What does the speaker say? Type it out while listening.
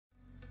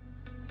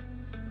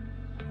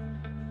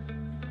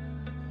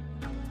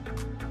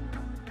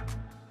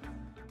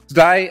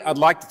Today, I'd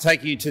like to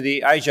take you to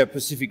the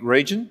Asia-Pacific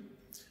region,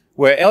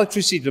 where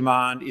electricity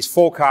demand is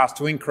forecast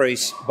to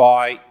increase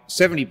by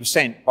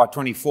 70% by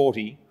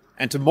 2040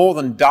 and to more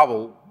than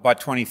double by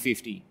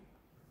 2050.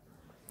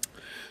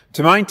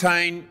 To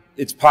maintain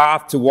its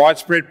path to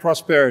widespread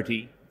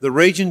prosperity, the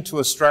region to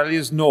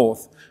Australia's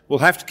north will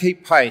have to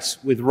keep pace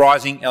with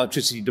rising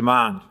electricity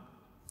demand.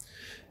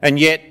 And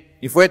yet,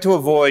 if we're to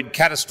avoid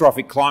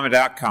catastrophic climate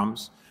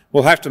outcomes,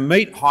 we'll have to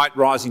meet height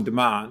rising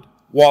demand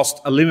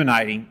whilst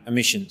eliminating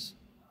emissions.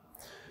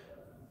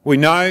 We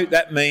know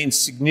that means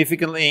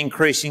significantly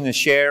increasing the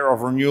share of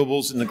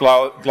renewables in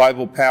the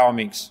global power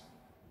mix.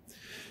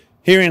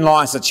 Herein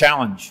lies the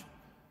challenge.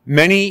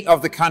 Many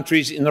of the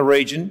countries in the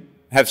region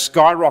have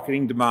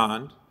skyrocketing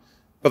demand,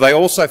 but they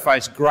also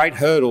face great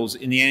hurdles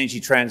in the energy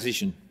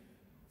transition.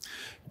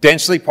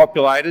 Densely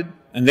populated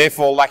and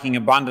therefore lacking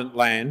abundant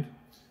land,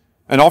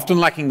 and often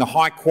lacking the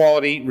high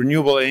quality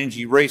renewable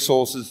energy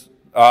resources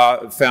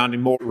found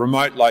in more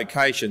remote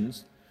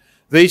locations,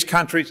 these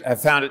countries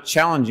have found it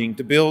challenging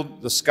to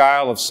build the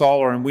scale of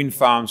solar and wind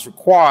farms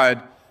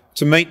required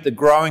to meet the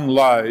growing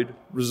load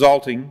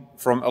resulting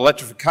from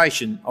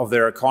electrification of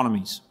their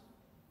economies.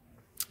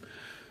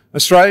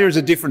 Australia is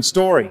a different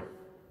story.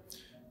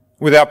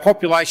 With our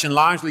population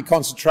largely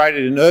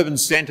concentrated in urban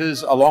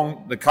centres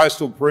along the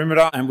coastal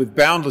perimeter and with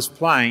boundless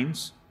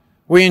plains,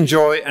 we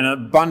enjoy an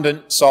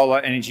abundant solar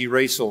energy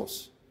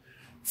resource.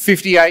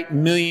 58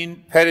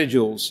 million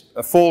petajoules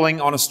are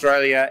falling on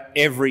Australia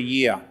every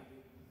year.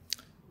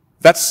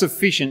 That's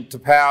sufficient to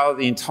power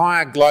the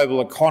entire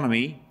global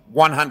economy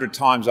 100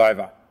 times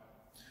over.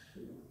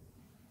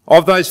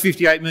 Of those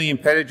 58 million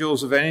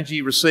petajoules of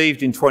energy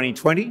received in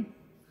 2020,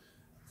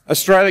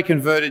 Australia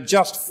converted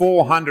just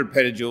 400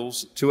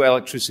 petajoules to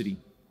electricity.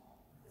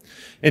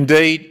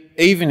 Indeed,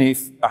 even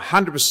if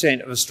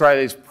 100% of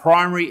Australia's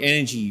primary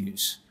energy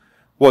use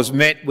was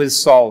met with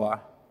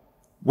solar,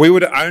 we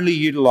would only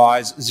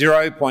utilise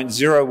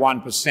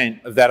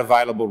 0.01% of that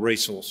available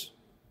resource.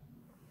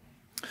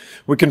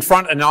 We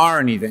confront an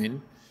irony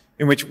then,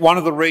 in which one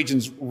of the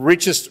region's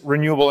richest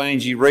renewable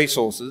energy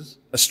resources,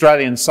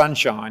 Australian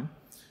sunshine,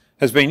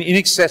 has been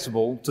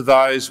inaccessible to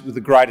those with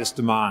the greatest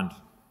demand.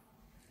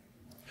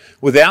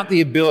 Without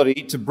the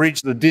ability to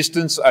bridge the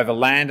distance over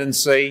land and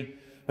sea,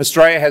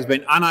 Australia has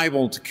been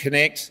unable to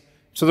connect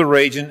to the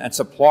region and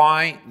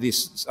supply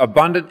this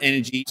abundant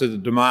energy to the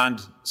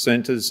demand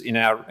centres in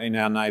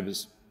our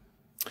neighbours.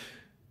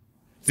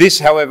 This,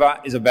 however,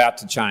 is about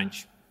to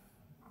change.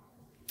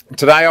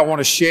 Today, I want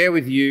to share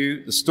with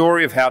you the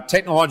story of how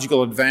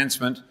technological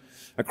advancement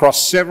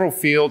across several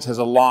fields has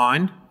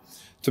aligned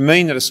to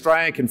mean that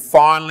Australia can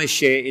finally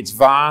share its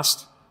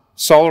vast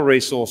solar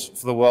resource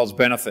for the world's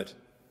benefit.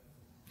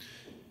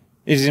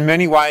 It is in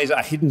many ways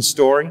a hidden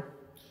story,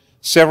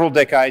 several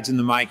decades in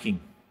the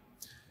making,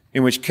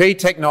 in which key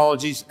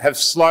technologies have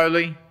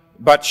slowly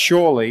but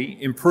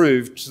surely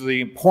improved to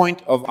the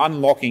point of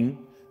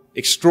unlocking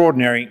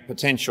extraordinary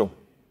potential.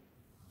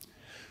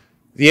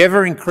 The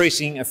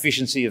ever-increasing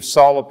efficiency of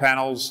solar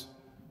panels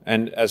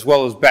and as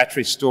well as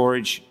battery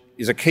storage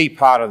is a key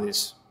part of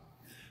this.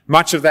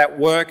 Much of that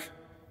work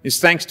is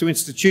thanks to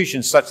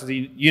institutions such as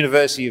the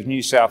University of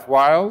New South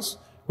Wales,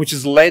 which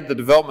has led the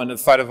development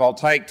of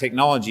photovoltaic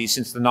technology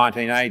since the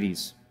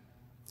 1980s.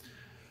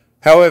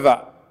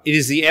 However, it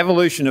is the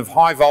evolution of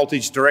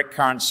high-voltage direct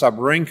current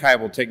submarine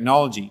cable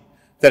technology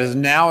that has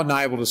now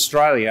enabled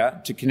Australia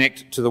to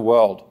connect to the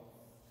world.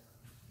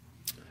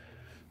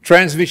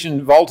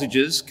 Transmission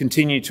voltages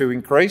continue to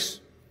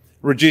increase,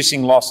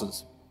 reducing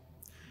losses.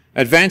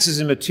 Advances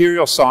in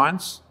material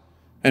science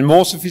and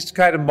more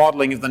sophisticated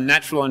modelling of the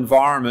natural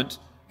environment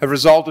have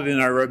resulted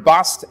in a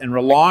robust and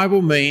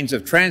reliable means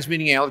of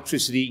transmitting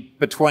electricity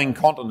between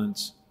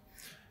continents.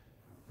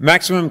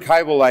 Maximum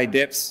cable lay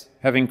depths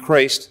have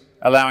increased,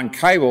 allowing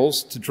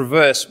cables to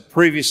traverse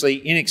previously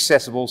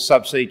inaccessible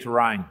subsea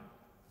terrain.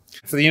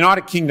 For the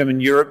United Kingdom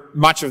and Europe,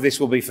 much of this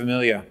will be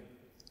familiar.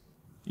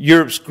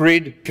 Europe's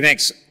grid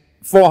connects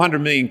 400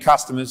 million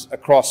customers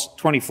across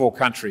 24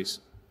 countries.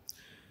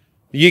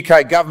 The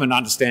UK government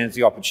understands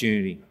the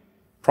opportunity.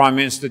 Prime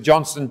Minister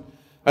Johnson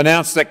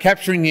announced that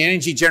capturing the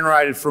energy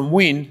generated from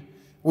wind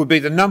would be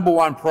the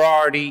 #1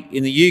 priority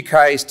in the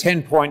UK's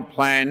 10-point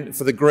plan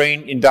for the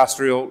Green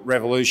Industrial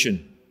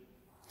Revolution.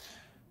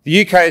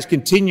 The UK is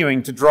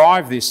continuing to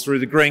drive this through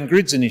the Green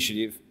Grids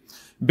Initiative,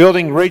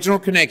 building regional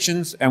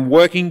connections and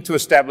working to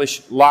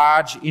establish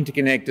large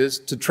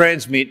interconnectors to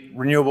transmit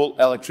renewable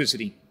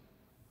electricity.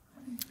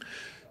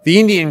 The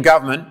Indian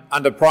government,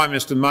 under Prime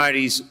Minister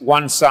Modi's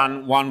One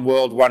Sun, One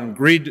World, One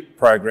Grid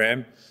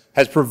program,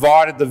 has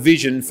provided the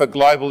vision for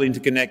global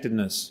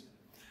interconnectedness,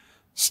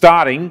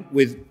 starting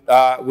with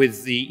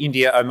the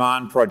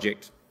India-Oman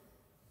project.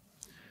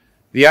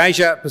 The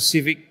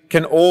Asia-Pacific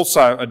can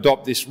also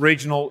adopt this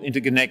regional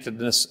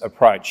interconnectedness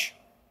approach.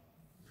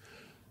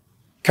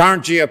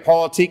 Current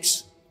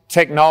geopolitics,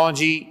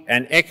 technology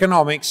and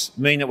economics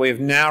mean that we have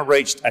now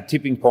reached a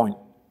tipping point.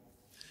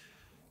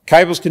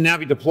 Cables can now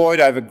be deployed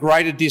over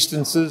greater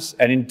distances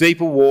and in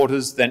deeper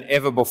waters than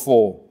ever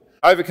before,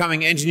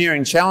 overcoming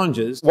engineering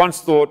challenges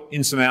once thought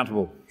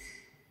insurmountable.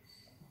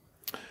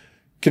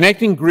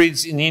 Connecting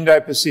grids in the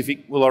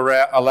Indo-Pacific will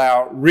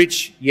allow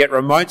rich yet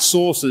remote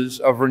sources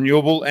of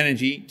renewable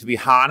energy to be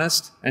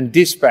harnessed and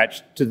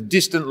dispatched to the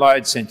distant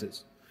load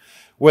centres,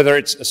 whether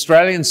it's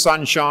Australian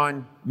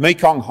sunshine,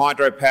 Mekong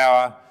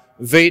hydropower,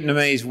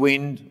 Vietnamese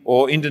wind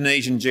or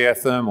Indonesian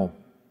geothermal.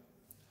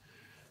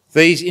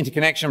 These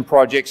interconnection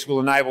projects will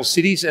enable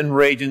cities and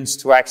regions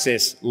to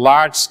access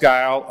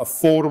large-scale,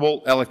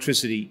 affordable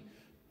electricity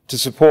to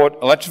support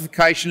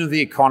electrification of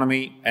the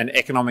economy and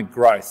economic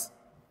growth.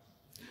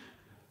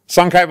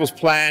 Suncable's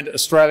planned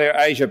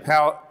Australia-Asia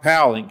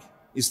Powerlink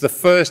is the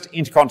first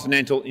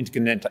intercontinental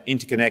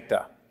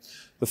interconnector,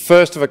 the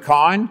first of a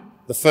kind,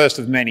 the first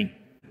of many.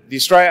 The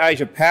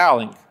Australia-Asia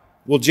Powerlink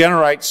will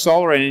generate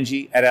solar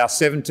energy at our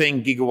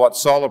 17 gigawatt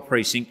solar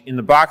precinct in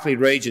the Barkly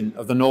region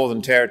of the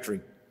Northern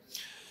Territory,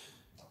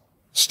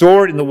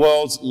 store it in the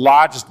world's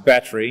largest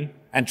battery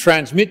and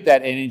transmit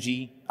that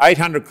energy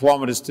 800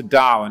 kilometres to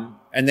Darwin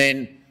and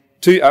then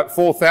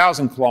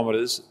 4,000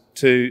 kilometres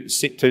to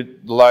the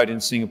load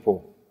in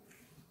Singapore.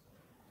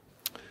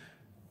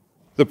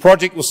 The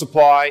project will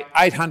supply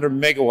 800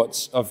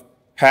 megawatts of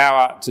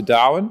power to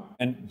Darwin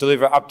and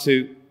deliver up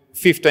to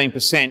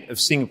 15% of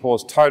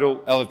Singapore's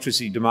total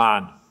electricity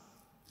demand.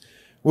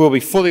 We will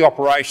be fully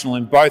operational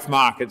in both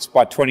markets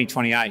by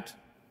 2028.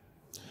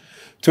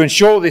 To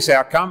ensure this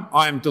outcome,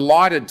 I am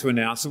delighted to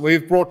announce that we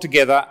have brought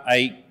together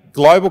a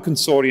global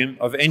consortium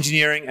of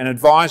engineering and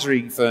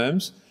advisory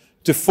firms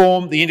to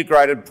form the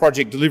integrated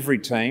project delivery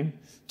team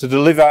to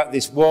deliver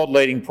this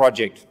world-leading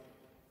project.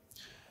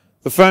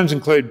 The firms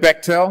include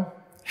Bechtel,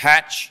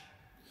 Hatch,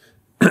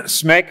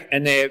 SMEC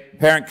and their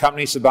parent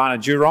company Sabana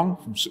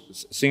Jurong from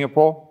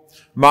Singapore,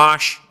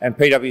 Marsh and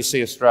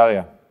PwC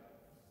Australia.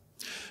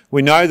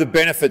 We know the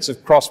benefits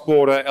of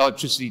cross-border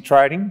electricity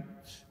trading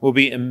will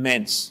be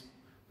immense.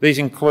 These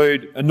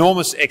include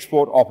enormous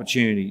export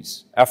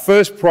opportunities. Our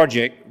first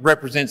project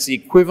represents the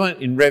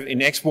equivalent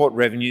in export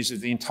revenues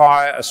of the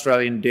entire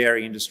Australian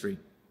dairy industry.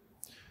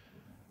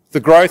 The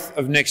growth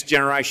of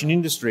next-generation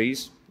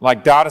industries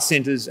like data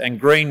centres and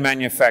green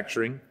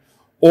manufacturing,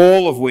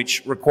 all of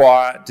which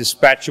require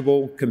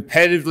dispatchable,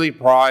 competitively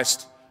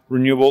priced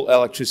renewable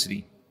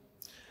electricity,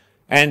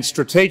 and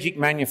strategic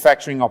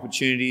manufacturing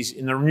opportunities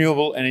in the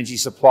renewable energy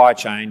supply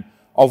chain,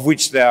 of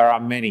which there are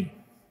many.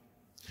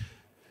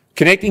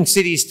 Connecting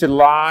cities to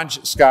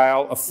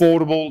large-scale,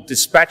 affordable,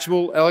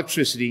 dispatchable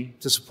electricity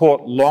to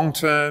support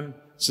long-term,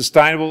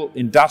 sustainable,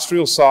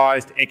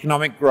 industrial-sized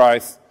economic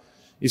growth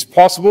is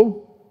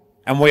possible,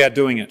 and we are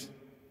doing it.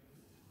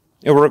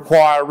 It will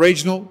require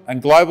regional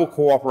and global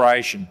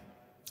cooperation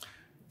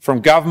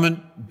from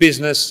government,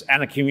 business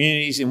and the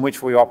communities in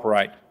which we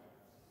operate.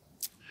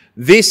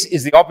 This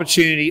is the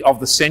opportunity of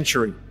the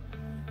century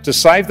to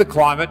save the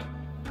climate,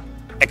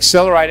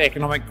 accelerate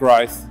economic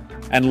growth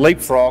and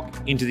leapfrog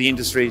into the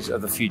industries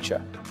of the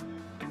future.